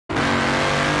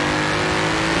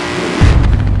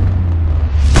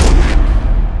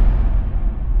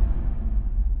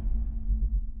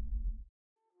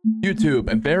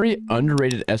YouTube, a very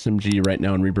underrated SMG right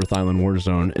now in Rebirth Island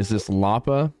Warzone is this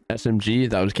LAPA SMG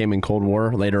that came in Cold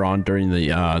War later on during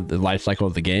the life cycle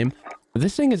of the game. But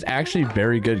this thing is actually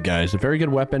very good, guys. A very good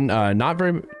weapon.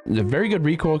 Very good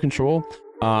recoil control.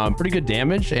 Pretty good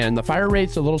damage, and the fire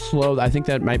rate's a little slow. I think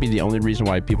that might be the only reason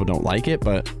why people don't like it,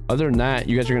 but other than that,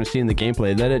 you guys are going to see in the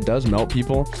gameplay that it does melt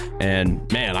people,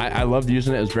 and man, I loved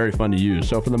using it. It was very fun to use.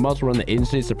 So for the muzzle, run the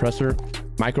agency suppressor,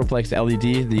 microflex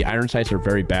LED. The iron sights are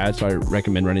very bad, so I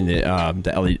recommend running the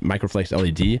microflex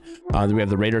LED. Then we have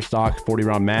the Raider stock 40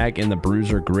 round mag and the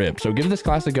Bruiser grip. So give this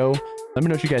class a go. Let me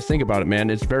know what you guys think about it, man.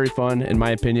 It's very fun in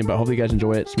my opinion, but hopefully you guys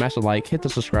enjoy it. Smash a like, hit the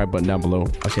subscribe button down below.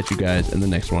 I'll catch you guys in the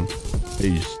next one.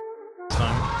 Peace.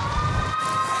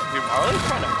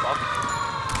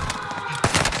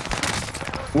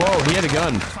 Whoa, he had a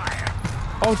gun.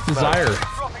 Oh, it's Desire.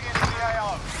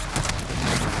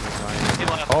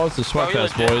 Oh, it's the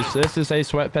Sweatfest, boys. This is a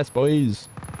Sweatfest, boys.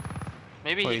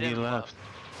 Maybe he didn't left.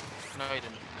 No, he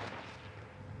didn't.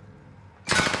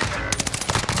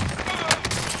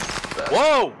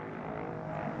 Whoa!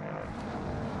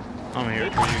 I'm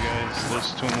here for you guys.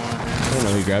 There's 2 more here. I don't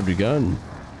know who grabbed your gun.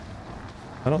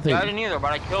 I don't think. I didn't either,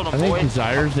 but I killed him. I think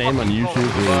Desire's name on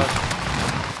YouTube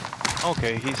is.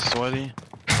 Okay, he's sweaty.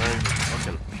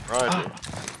 Fucking Friday.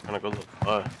 Gonna go look.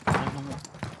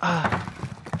 I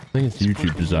think it's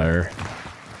YouTube Desire.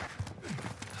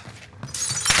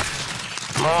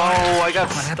 Oh, I got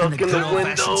stuck in the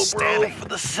window, bro, for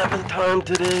the 7th time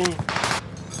today.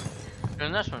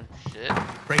 Doing this one, shit.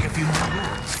 Break a few more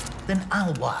rules, then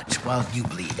I'll watch while you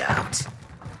bleed out.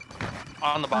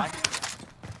 On the buy.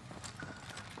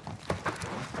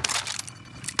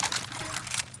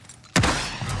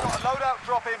 Loadout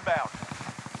drop inbound.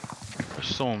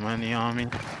 There's so many on me.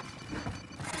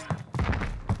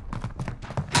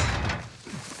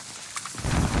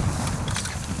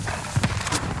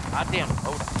 God damn.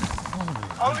 Oh.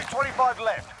 Only 25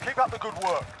 left. Keep up the good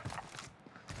work.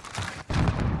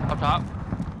 Up top.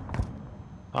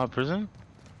 Prison?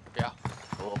 Yeah.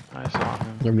 Oh, I saw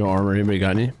him. You have no armor. Anybody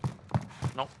got any?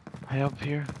 Nope. Hey, up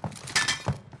here.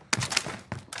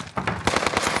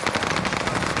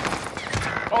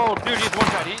 Oh, dude, he's one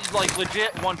shot. He's like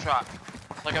legit one shot.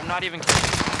 Like, I'm not even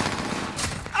kidding.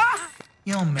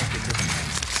 You'll make it to the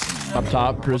next. Up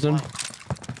top, prison.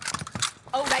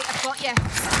 Oh, right, I've got you.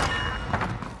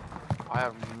 I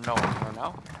have no armor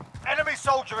now. Enemy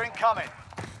soldier incoming.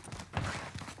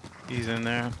 He's in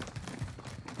there.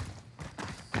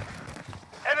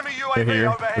 Enemy They're UAV here.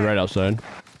 overhead. They're right outside.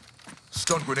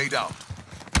 Stun grenade out.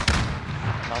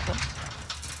 Nothing.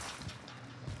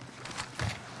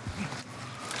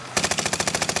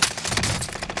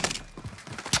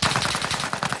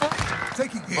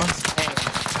 Taking hits.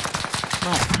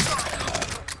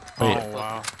 Wait, Oh,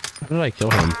 wow. how did I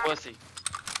kill him? Pussy.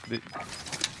 Is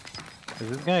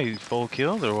this guy full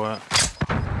killed or what?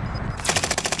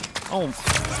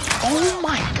 Oh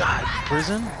my god,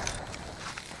 prison?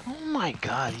 Oh my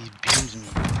god, he beams me.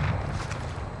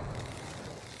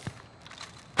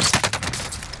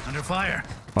 Under fire. Oh,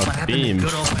 What happened to beams.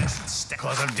 good old-fashioned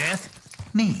cause of death?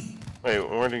 Me. Wait,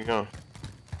 where'd he go?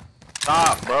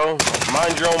 Stop, bro.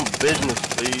 Mind your own business,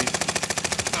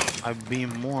 please. I beam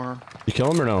more. You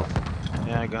kill him or no?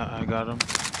 Yeah, I got him.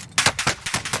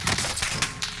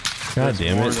 God There's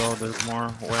damn more, it. though. There's more.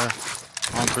 Where?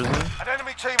 On prison? An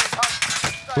enemy team is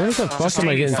hunting. Where the fuck am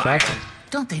I getting shot?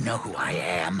 Don't they know who I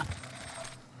am?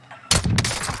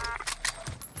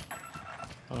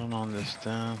 I don't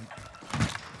understand.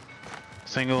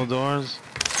 Single doors.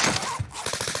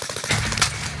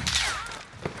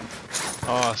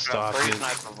 Oh, stop Three it.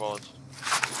 sniper bullets.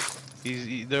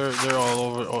 They're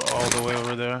all the way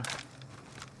over there.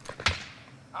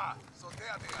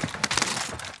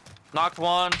 Knocked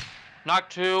one.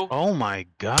 Knocked two. Oh my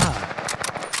god.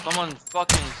 Someone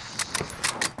fucking.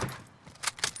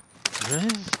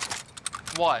 Riz?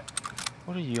 What?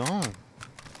 What are you on?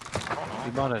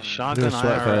 You bought a Doing shotgun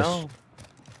Sweatfest. IRL?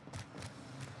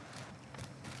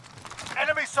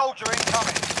 Enemy soldier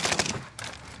incoming.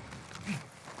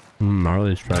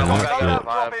 Marley's trying Come on, that back shit. up.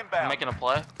 Drop I'm inbound. making a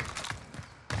play.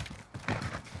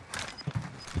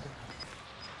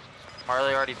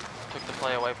 Marley already took the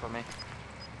play away from me.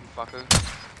 You fucker.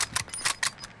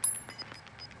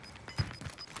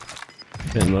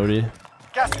 Getting loady.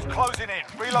 Gas is closing in.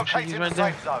 Relocating He's the right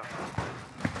there. safe zone.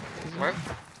 Where?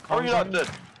 How are you not dead?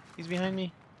 He's behind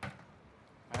me.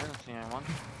 I don't see anyone.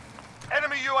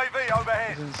 Enemy UAV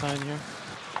overhead. He's inside here.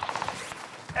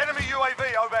 Enemy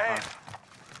UAV overhead.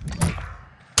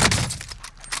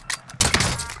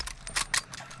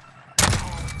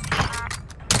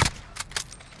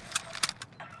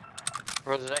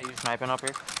 Rhode, is that you sniping up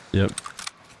here? Yep.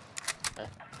 Okay.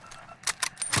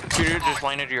 Dude, just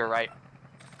landed to your right.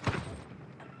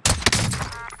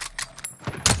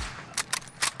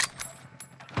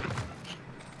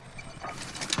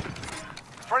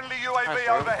 Friendly UAV Nice,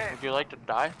 overhead. would you like to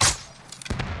die?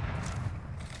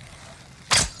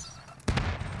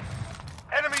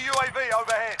 Enemy UAV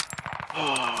overhead.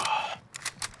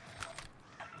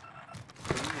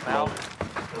 Now,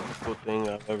 Beautiful thing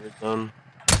I've ever done.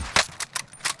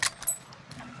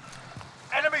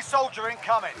 Enemy soldier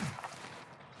incoming.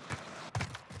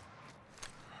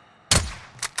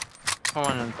 come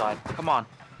on inside. Come on.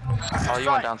 Oh, you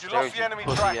went downstairs, lost the you enemy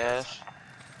pussy track. ass.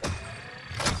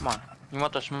 Come on. You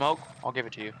want the smoke? I'll give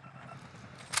it to you.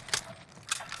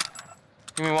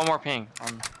 Give me one more ping.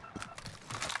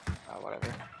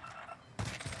 Whatever.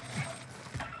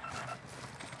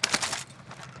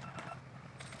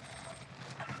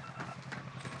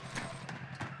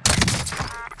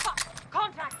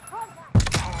 Contact!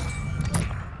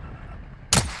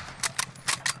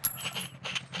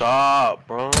 Stop,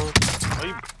 bro.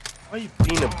 Why you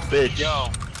being a bitch? Yo.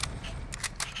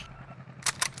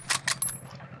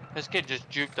 This kid just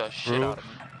juked the shit out of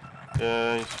me.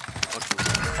 Yeah, he's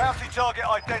fucking... Bounty target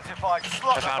identified.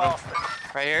 Slot I the found him.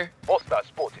 bastard. Right here. Hostile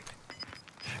spotted.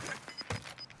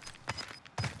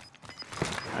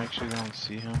 I actually don't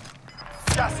see him.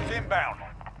 Gas is inbound.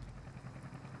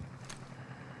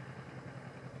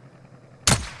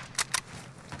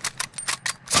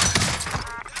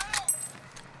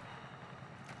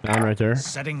 Down right there.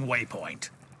 Setting waypoint.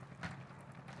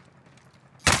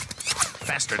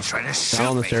 Bastards trying to shoot Down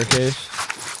on the me. staircase.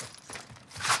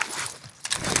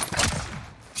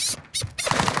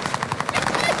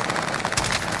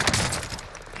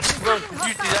 Bro, did you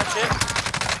see that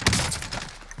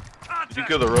shit? Did you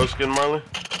kill the roast skin, Marley?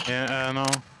 Yeah, I know.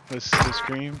 Let's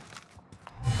scream.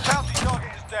 Bounty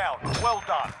target is down. Well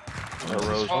done. That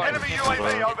roast. Oh, Enemy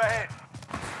UAV overhead.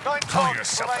 9 Call targets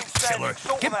yourself remain a standing. killer.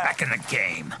 Sort Get them out. back in the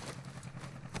game.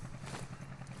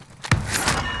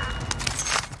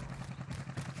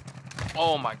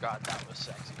 Oh my god, that was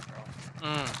sexy,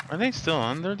 bro. Are they still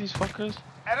under these fuckers?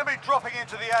 Enemy dropping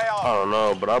into the I AR. don't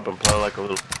know, but I've been playing like a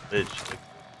little bitch. Like,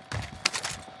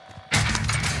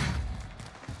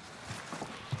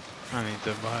 I need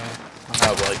to buy. I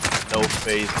have like no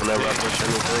face whenever I push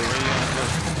anything.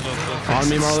 On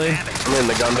me, Marley. I'm in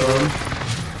the gondola.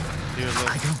 Here,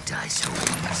 look. I don't die so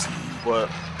easy. What?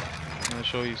 I'm gonna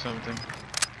show you something.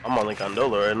 I'm on the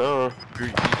gondola right now.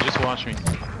 You just watch me.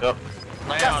 Yep.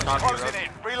 Land on Gas is top of you, closing bro. in.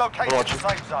 Relocate to Watch the it.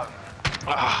 safe zone.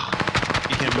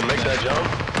 You can't You can make that jump.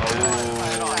 Oh,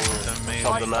 That's amazing.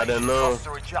 something I didn't know. Costs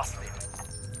are adjusted.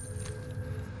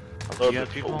 I love You got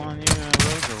this people fool. on you,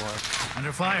 Rhodes, or what?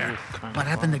 Under fire. What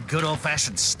happened to good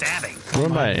old-fashioned stabbing? I'm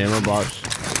going by an ammo box.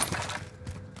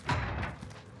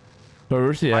 So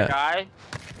where's he My at? guy,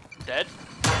 dead.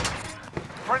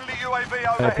 Friendly UAV Hey,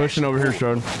 overhead. pushing over here,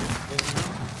 Strode.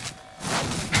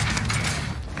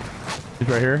 He's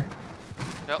right here.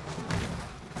 Yep.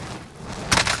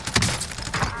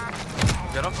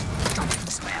 Get him.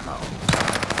 Some ammo.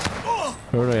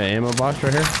 Strode, I got an ammo box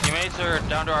right here. Teammates are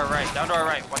down to our right. Down to our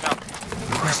right. Watch out.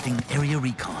 Requesting area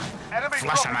recon. Enemy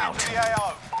Flush 'em dropping out. into the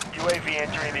AO. UAV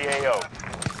entering the AO.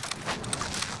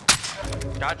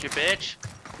 Got you, bitch.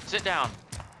 Sit down.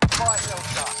 Fire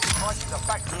sales done. Prices are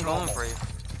back to I'm going normal. for you.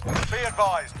 Be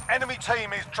advised, enemy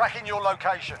team is tracking your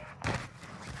location.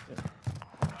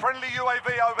 Friendly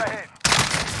UAV overhead.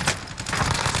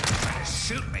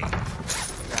 Shoot me.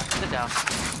 Yeah, sit down.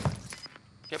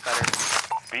 Get better.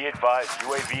 Be advised,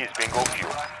 UAV is bingo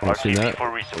fuel. I've seen that. For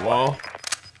resupply. Well,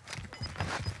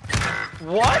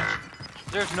 What?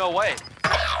 There's no way.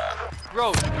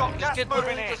 Bro, got this gas kid moving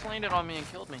literally in. just landed on me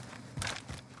and killed me.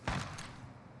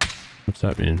 What's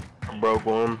that mean? I broke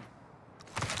one.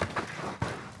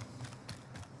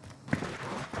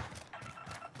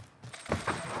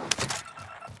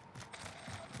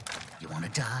 You want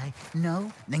to die?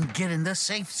 No? Then get in the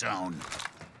safe zone.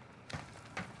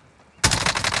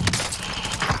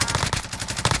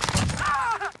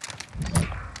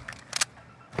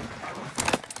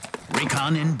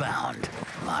 Recon inbound.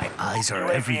 My eyes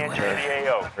are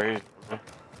everywhere. Crazy.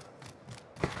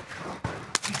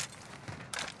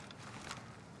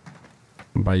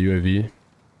 By UAV.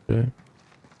 Yeah.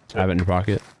 Have it in your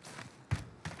pocket.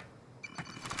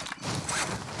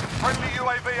 Friendly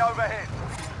UAV overhead.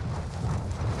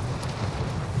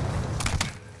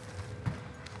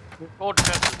 Full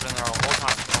defense has been there the whole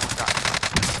time. Oh my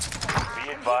god.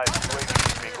 Be advised, UAV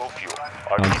is bingo fuel.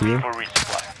 On to you. for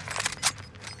resupply.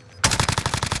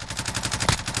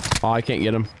 Oh, I can't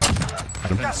get him.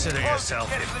 Consider yourself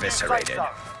eviscerated.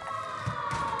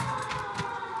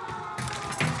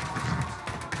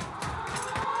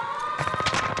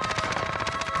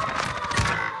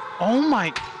 Oh my.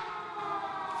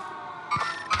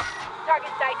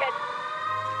 Target sighted.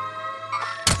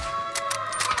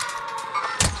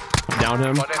 Down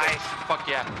him. Nice. Fuck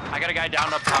yeah. I got a guy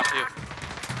down up top too.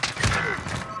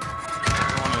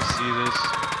 I want to see this.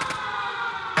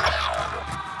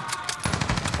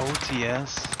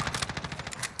 OTS.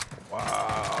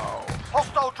 Wow.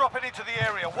 Hostile dropping into the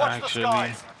area. Watch the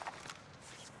skies.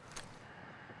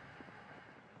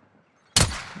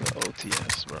 The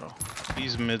OTS, bro.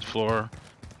 He's mid floor,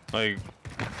 like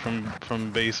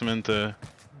from basement to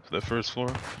the first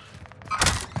floor. I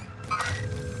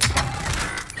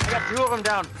got 2 of them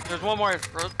down. There's one more.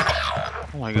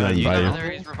 Oh my god, you Reviving. know. There,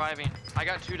 he's reviving. I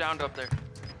got 2 downed up there.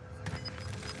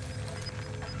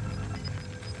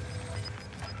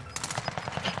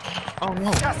 Oh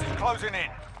no. Gas is closing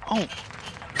in. Oh.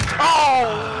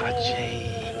 Oh!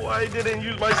 Jay. I didn't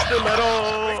use my stim at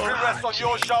all. Victory rests on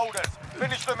your shoulders.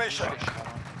 Finish the mission.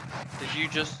 Did you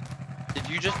just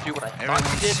do what I thought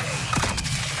you did?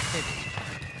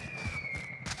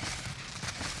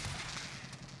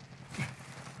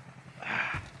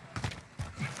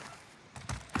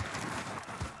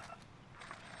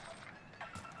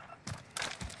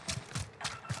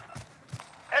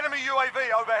 Enemy UAV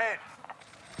overhead.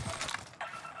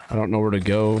 I don't know where to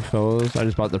go, fellas. I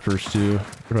just bought the first 2.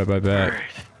 Where do I buy back?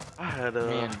 I had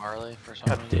Me and Marley for some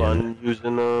had reason. fun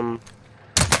using the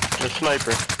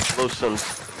sniper. Low Suns.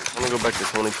 I'm gonna go back to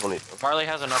 2020. Marley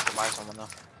has enough to buy someone though.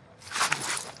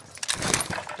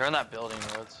 They're in that building,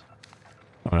 Rhodes.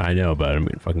 Oh, I know, but I'm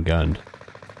getting fucking gunned.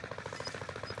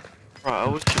 Bro, I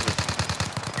wish you was...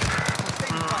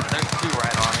 There's 2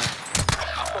 right on it.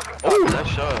 Oh, that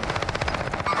shot.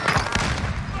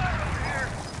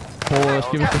 Let's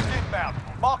give it Gas is inbound.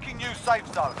 Marking new safe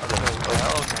zone.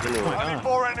 Anyway, Only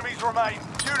 4 enemies remain.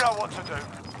 You know what to do.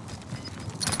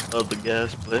 love the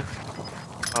gas play.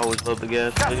 I always love the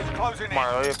gas Gas play. is closing in.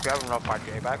 Marley, if you have enough, I'd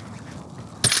get back.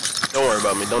 Don't worry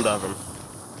about me. Don't die for me.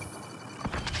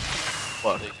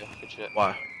 What? There you go. Good shit.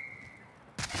 Why?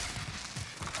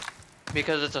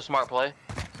 Because it's a smart play.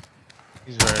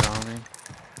 He's right on me.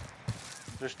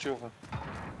 There's 2 of them.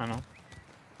 I know.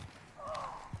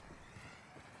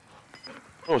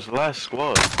 Oh, it's the last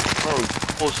squad. Oh,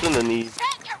 close in the need.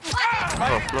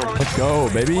 Oh, no. Let's go,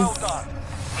 baby. Well done.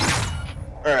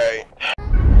 Alright.